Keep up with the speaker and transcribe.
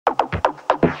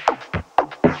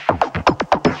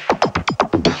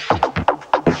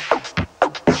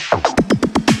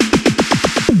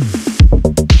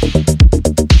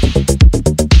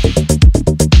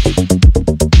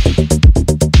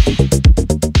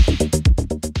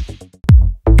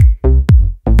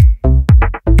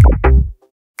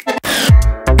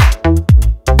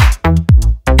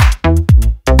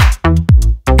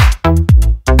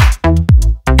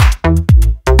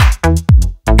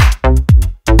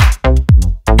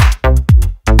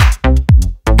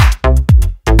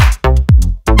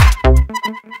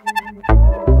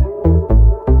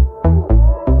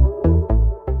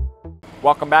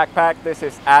backpack. This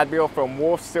is Adbeel from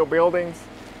WolfSteel Buildings,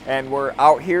 and we're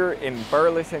out here in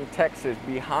Burleson, Texas.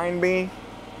 Behind me,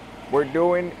 we're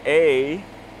doing a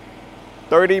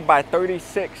 30 by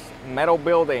 36 metal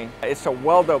building. It's a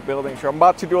weld up building, so I'm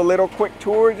about to do a little quick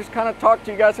tour, just kind of talk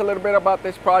to you guys a little bit about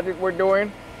this project we're doing.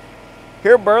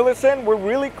 Here in Burleson, we're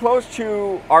really close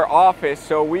to our office,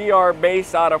 so we are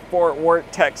based out of Fort Worth,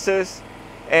 Texas,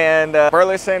 and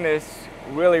Burleson is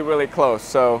really close.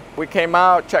 So we came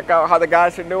out, check out how the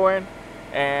guys are doing,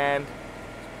 and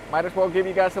might as well give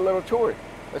you guys a little tour.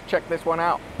 Let's check this one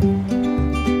out.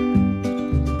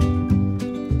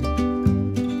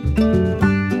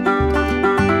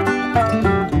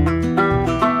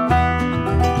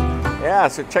 Yeah,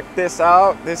 so check this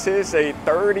out. This is a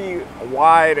 30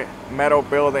 wide metal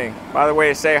building. By the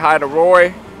way, say hi to Roy.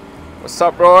 What's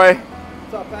up, Roy?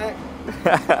 What's up,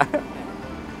 Pat?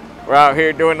 We're out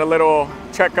here doing a little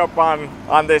checkup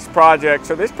on this project.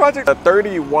 So this project is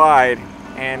 30 wide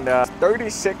and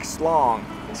 36 long.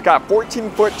 It's got 14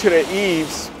 foot to the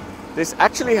eaves. This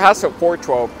actually has a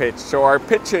 412 pitch. So our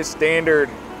pitch is standard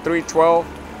 312.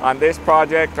 On this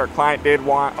project, our client did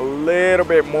want a little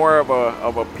bit more of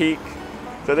a peak.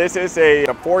 So this is a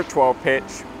 412 pitch.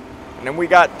 And then we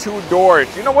got two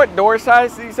doors. You know what door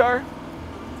size these are?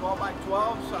 12 by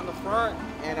 12s on the front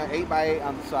and an 8 by 8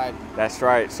 on the side. That's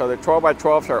right. So the 12 by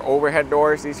 12s are overhead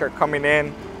doors. These are coming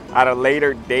in at a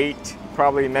later date,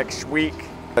 probably next week.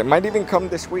 It might even come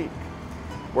this week.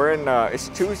 We're in, it's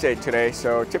Tuesday today,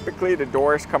 so typically the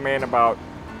doors come in about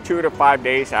 2 to 5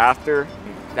 days after.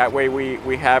 That way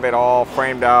we have it all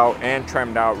framed out and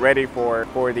trimmed out, ready for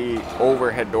the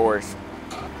overhead doors.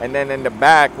 And then in the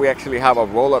back, we actually have a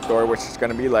roll-up door, which is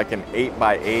gonna be like an 8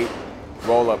 by 8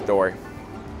 roll-up door.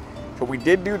 So we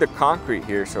did do the concrete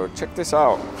here, so check this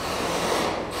out.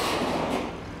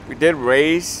 We did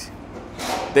raise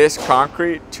this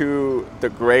concrete to the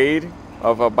grade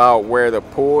of about where the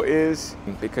pool is,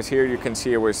 because here you can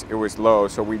see it was low.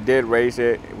 So we did raise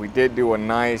it. We did do a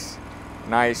nice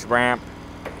ramp,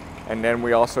 and then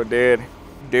we also did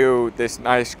do this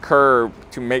nice curb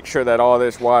to make sure that all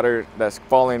this water that's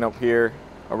falling up here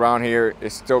around here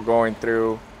is still going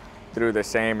through the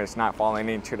same. It's not falling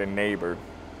into the neighbor.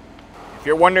 If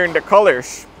you're wondering the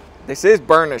colors, this is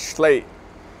burnished slate.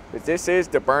 This is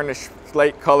the burnished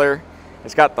slate color.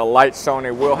 It's got the lightstone.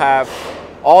 It will have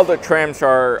all the trims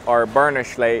are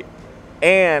burnished slate,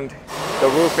 and the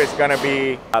roof is going to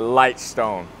be a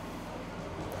lightstone.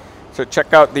 So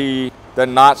check out the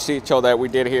notch detail that we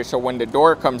did here. So when the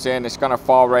door comes in, it's going to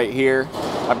fall right here.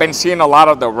 I've been seeing a lot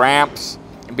of the ramps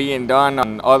being done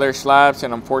on other slabs,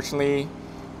 and unfortunately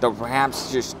the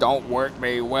ramps just don't work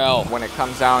very well when it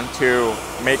comes down to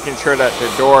making sure that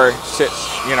the door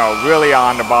sits, you know, really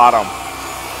on the bottom.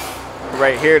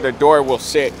 Right here, the door will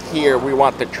sit here. We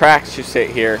want the tracks to sit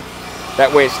here.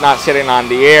 That way it's not sitting on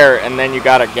the air and then you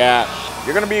got a gap.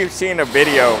 You're gonna be seeing a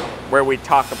video where we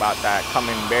talk about that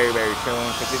coming very soon,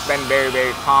 because it's been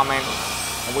very common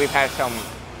and we've had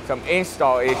some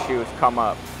install issues come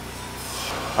up.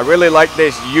 I really like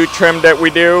this U-trim that we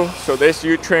do. So this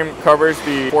U-trim covers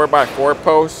the 4x4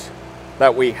 posts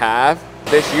that we have.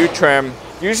 This U-trim,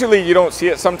 usually you don't see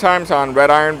it sometimes on red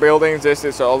iron buildings. This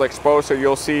is all exposed, so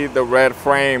you'll see the red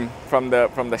frame from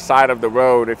the side of the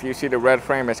road. If you see the red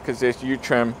frame, it's because this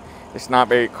U-trim is not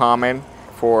very common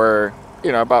for,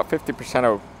 you know, about 50%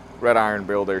 of red iron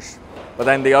builders. But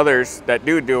then the others that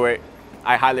do it,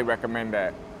 I highly recommend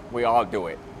that we all do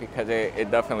it, because it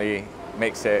definitely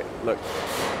makes it look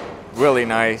really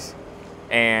nice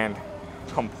and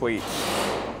complete.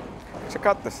 Check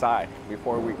out the side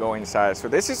before we go inside. So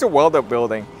this is a weld-up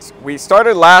building. We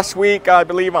started last week, I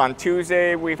believe on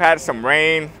Tuesday. We've had some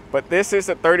rain, but this is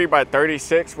a 30 by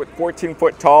 36 with 14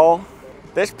 foot tall.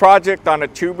 This project on a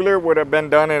tubular would have been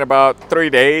done in about 3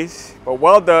 days. But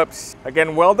weld-ups,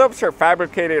 again, weld-ups are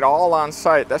fabricated all on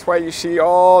site. That's why you see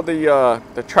all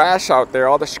the trash out there,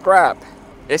 all the scrap.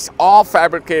 It's all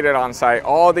fabricated on site.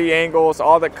 All the angles,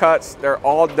 all the cuts, they're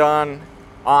all done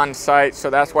on site. So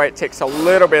that's why it takes a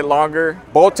little bit longer.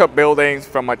 Bolt-up buildings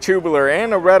from a tubular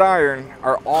and a red iron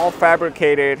are all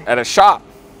fabricated at a shop.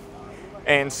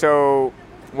 And so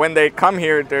when they come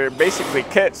here, they're basically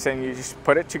kits and you just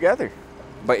put it together.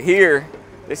 But here,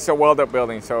 this is a weld-up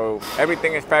building, so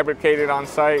everything is fabricated on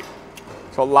site.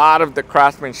 So a lot of the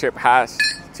craftsmanship has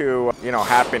to, you know,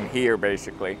 happen here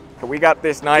basically. So we got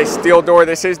this nice steel door.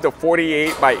 This is the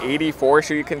 48 by 84,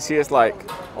 so you can see it's like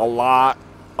a lot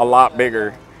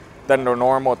bigger than the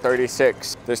normal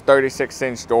 36. This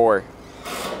 36-inch door.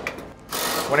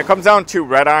 When it comes down to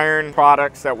red iron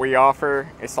products that we offer,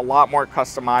 it's a lot more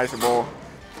customizable.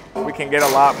 We can get a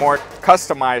lot more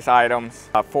customized items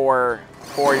for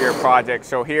for your project.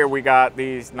 So here we got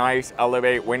these nice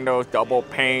elevate windows, double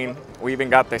pane. We even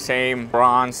got the same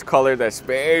bronze color that's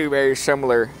very, very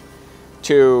similar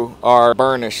to our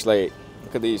burnished slate.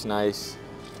 Look at these nice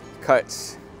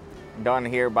cuts done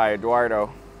here by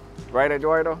Eduardo. Right,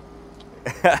 Eduardo?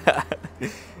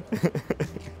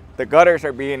 The gutters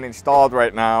are being installed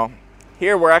right now.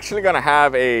 Here we're actually gonna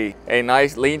have a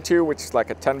nice lean-to, which is like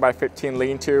a 10 by 15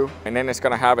 lean-to, and then it's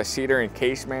gonna have a cedar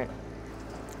encasement.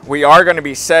 We are gonna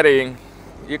be setting,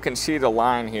 you can see the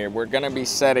line here, we're gonna be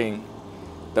setting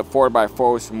the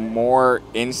 4x4s more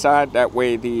inside. That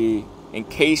way the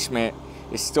encasement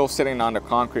is still sitting on the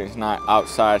concrete, it's not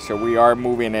outside. So we are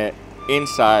moving it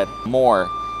inside more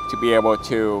to be able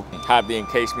to have the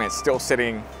encasement still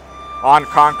sitting on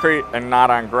concrete and not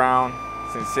on ground.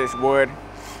 Since this wood,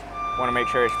 want to make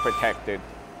sure it's protected.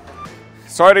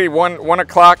 It's already 1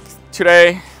 o'clock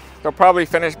today. They'll probably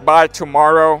finish by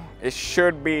tomorrow. It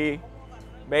should be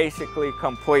basically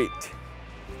complete.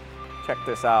 Check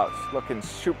this out, it's looking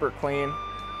super clean.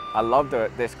 I love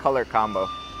this color combo.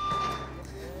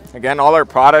 Again, all our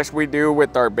products we do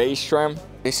with our base trim.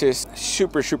 This is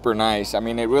super, super nice. I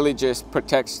mean, it really just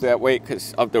protects that weight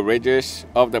because of the ridges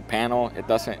of the panel. It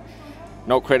doesn't,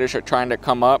 no critters are trying to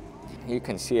come up. You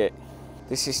can see it.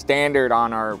 This is standard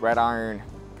on our red iron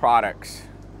products.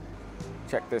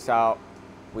 Check this out.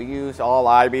 We use all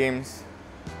I-beams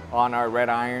on our red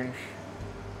irons.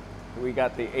 We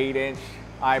got the 8-inch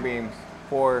I-beams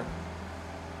for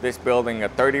this building, a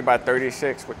 30 by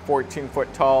 36 with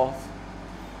 14-foot tall.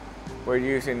 We're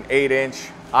using 8-inch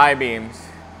I-beams,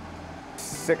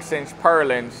 6-inch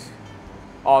purlins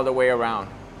all the way around,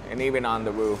 and even on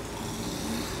the roof.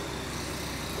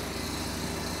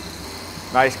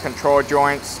 Nice control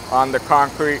joints on the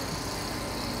concrete.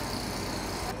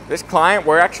 This client,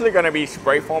 we're actually gonna be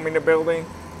spray foaming the building.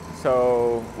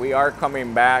 So we are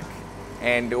coming back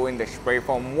and doing the spray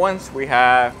foam once we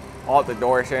have all the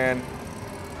doors in.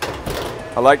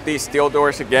 I like these steel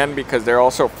doors again because they're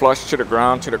also flush to the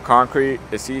ground, to the concrete.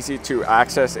 It's easy to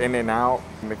access in and out.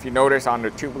 If you notice on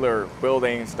the tubular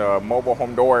buildings, the mobile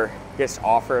home door gets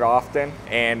offered often,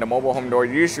 and the mobile home door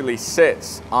usually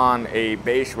sits on a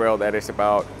base rail that is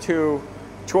about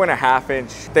 2.5 inch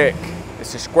thick.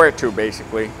 It's a square tube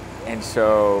basically. And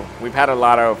so we've had a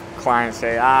lot of clients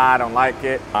say, I don't like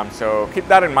it. So keep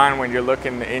that in mind when you're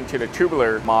looking into the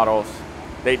tubular models.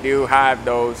 They do have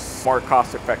those more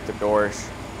cost-effective doors.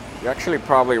 You're actually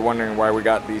probably wondering why we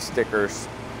got these stickers.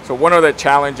 So one of the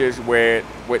challenges with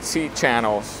seat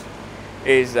channels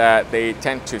is that they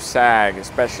tend to sag,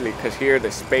 especially because here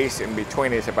the space in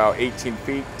between is about 18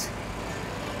 feet.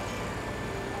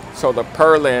 So the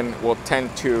purlin will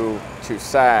tend to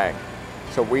sag.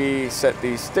 So we set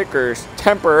these stickers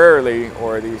temporarily,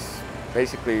 or these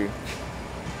basically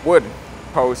wood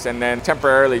posts, and then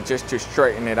temporarily just to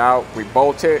straighten it out. We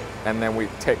bolt it and then we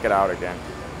take it out again.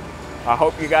 I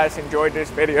hope you guys enjoyed this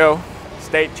video.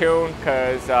 Stay tuned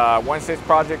because once this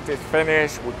project is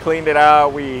finished, we cleaned it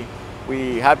out, we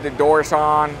have the doors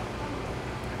on.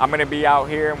 I'm gonna be out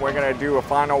here and we're gonna do a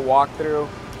final walkthrough.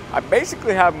 I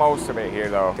basically have most of it here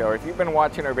though. So if you've been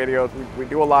watching our videos, we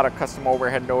do a lot of custom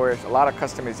overhead doors, a lot of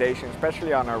customization,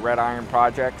 especially on our red iron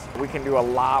projects. We can do a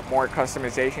lot more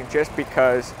customization just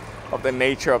because of the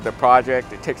nature of the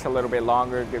project. It takes a little bit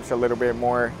longer, gives a little bit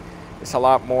more, it's a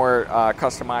lot more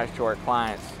customized to our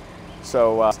clients.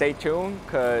 So stay tuned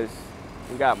because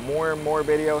we got more and more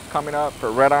videos coming up for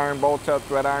red iron bolt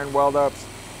ups, red iron weld ups,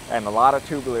 and a lot of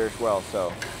tubular as well.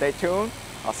 So stay tuned.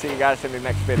 I'll see you guys in the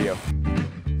next video.